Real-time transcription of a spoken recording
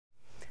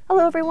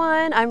Hello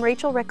everyone, I'm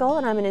Rickel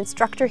and I'm an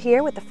instructor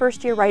here with the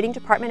first year writing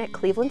department at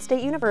Cleveland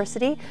State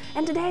University,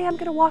 and today I'm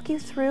going to walk you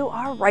through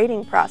our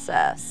writing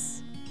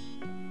process.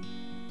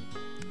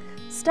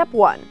 Step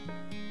 1.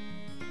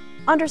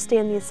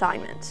 Understand the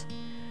assignment.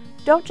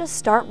 Don't just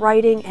start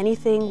writing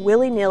anything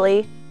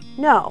willy-nilly.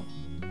 No,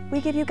 we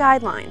give you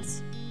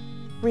guidelines.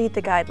 Read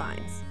the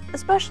guidelines,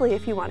 especially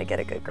if you want to get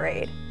a good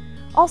grade.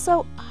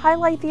 Also,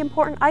 highlight the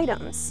important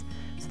items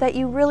so that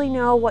you really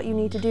know what you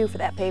need to do for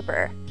that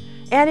paper.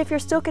 And if you're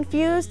still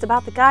confused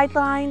about the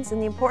guidelines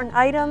and the important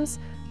items,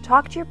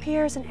 talk to your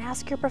peers and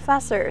ask your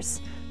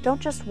professors.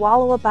 Don't just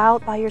wallow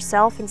about by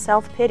yourself in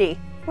self-pity.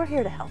 We're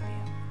here to help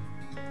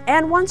you.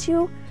 And once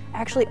you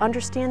actually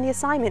understand the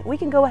assignment, we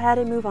can go ahead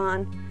and move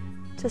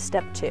on to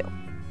step 2,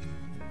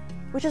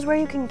 which is where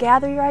you can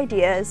gather your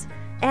ideas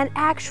and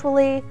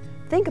actually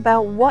think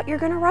about what you're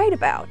going to write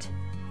about.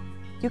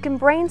 You can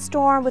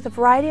brainstorm with a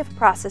variety of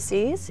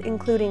processes,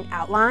 including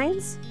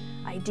outlines,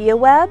 idea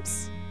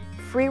webs,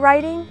 free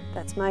writing,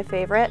 that's my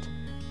favorite,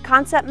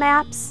 concept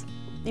maps.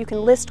 You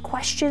can list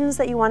questions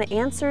that you want to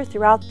answer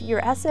throughout your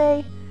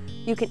essay.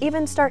 You can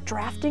even start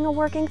drafting a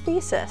working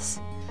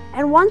thesis.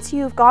 And once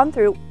you've gone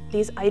through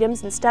these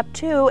items in step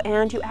 2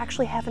 and you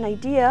actually have an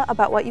idea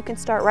about what you can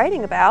start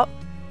writing about,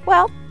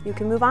 well, you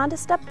can move on to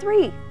step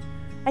 3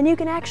 and you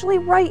can actually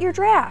write your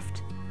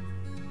draft.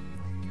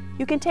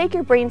 You can take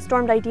your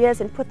brainstormed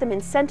ideas and put them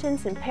in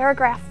sentence and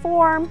paragraph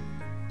form.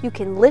 You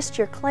can list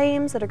your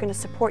claims that are going to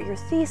support your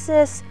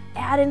thesis,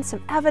 add in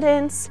some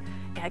evidence,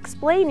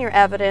 explain your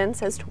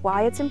evidence as to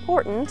why it's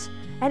important,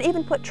 and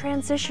even put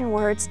transition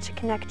words to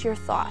connect your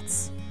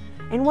thoughts.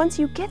 And once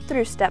you get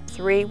through step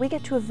 3, we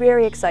get to a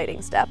very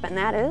exciting step, and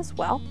that is,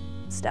 well,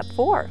 step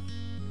 4,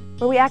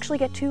 where we actually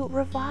get to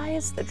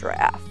revise the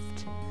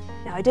draft.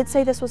 Now, I did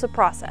say this was a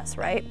process,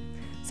 right?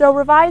 So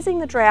revising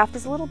the draft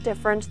is a little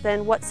different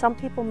than what some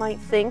people might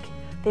think.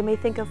 They may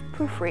think of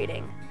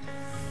proofreading.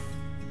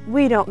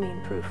 We don't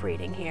mean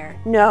proofreading here.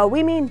 No,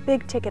 we mean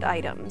big ticket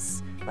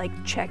items, like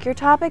check your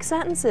topic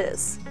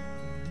sentences.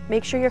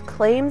 Make sure your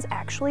claims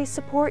actually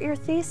support your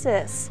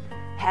thesis.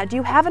 Do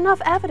you have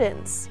enough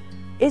evidence?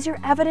 Is your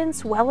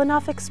evidence well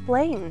enough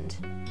explained?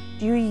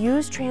 Do you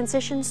use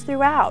transitions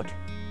throughout?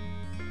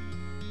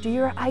 Do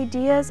your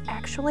ideas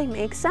actually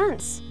make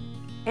sense?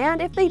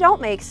 And if they don't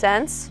make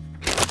sense,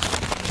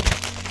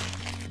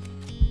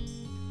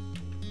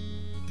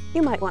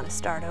 you might want to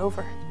start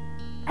over.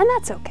 And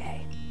that's okay.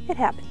 It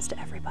happens to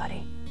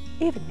everybody,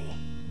 even me.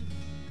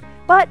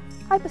 But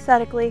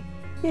hypothetically,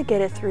 you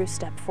get it through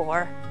step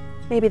 4,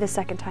 maybe the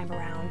second time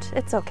around.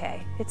 It's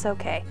okay, it's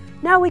okay.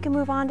 Now we can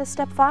move on to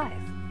step 5.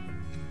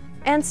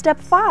 And step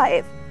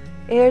 5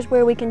 is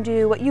where we can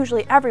do what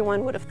usually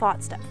everyone would have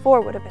thought step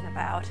 4 would have been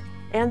about.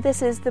 And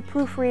this is the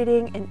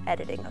proofreading and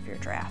editing of your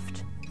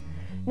draft.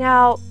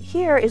 Now,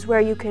 here is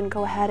where you can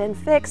go ahead and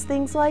fix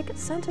things like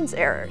sentence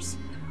errors.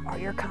 Are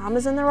your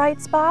commas in the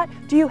right spot?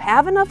 Do you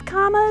have enough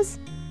commas?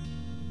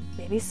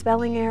 Maybe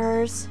spelling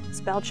errors.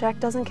 Spell check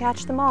doesn't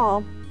catch them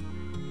all.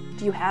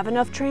 Do you have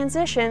enough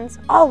transitions?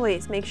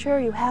 Always make sure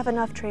you have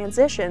enough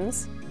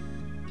transitions.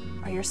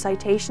 Are your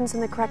citations in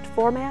the correct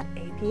format?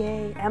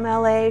 APA,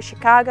 MLA,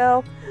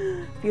 Chicago?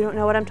 If you don't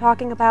know what I'm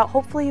talking about,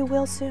 hopefully you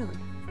will soon.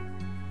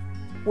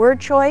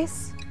 Word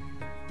choice.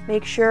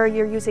 Make sure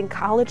you're using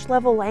college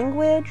level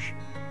language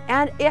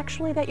and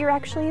actually that you're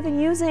actually even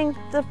using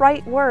the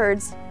right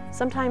words.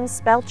 Sometimes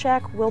spell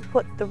check will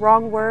put the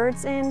wrong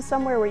words in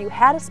somewhere where you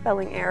had a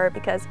spelling error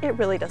because it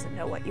really doesn't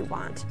know what you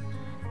want.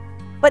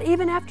 But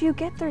even after you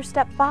get through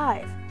step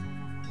 5,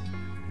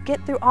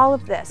 get through all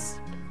of this,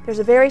 there's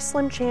a very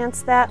slim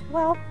chance that,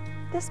 well,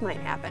 this might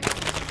happen.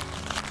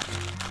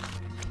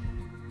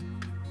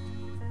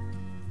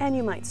 And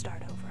you might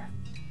start over.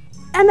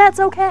 And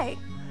that's okay.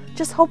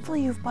 Just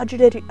hopefully you've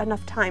budgeted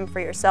enough time for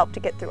yourself to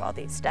get through all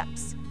these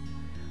steps.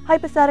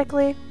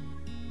 Hypothetically,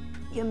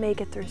 you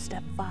make it through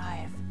step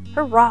 5.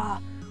 Hurrah!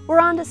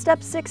 We're on to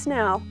step 6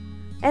 now.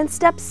 And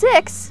step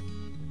 6,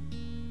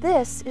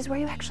 this is where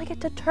you actually get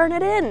to turn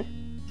it in.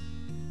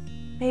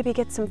 Maybe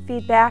get some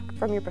feedback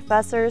from your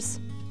professors.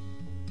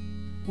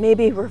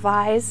 Maybe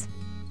revise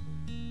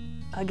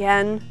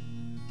again.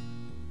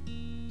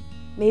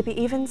 Maybe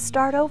even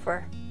start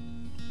over.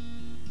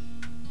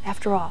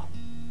 After all,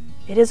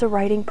 it is a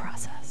writing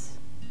process.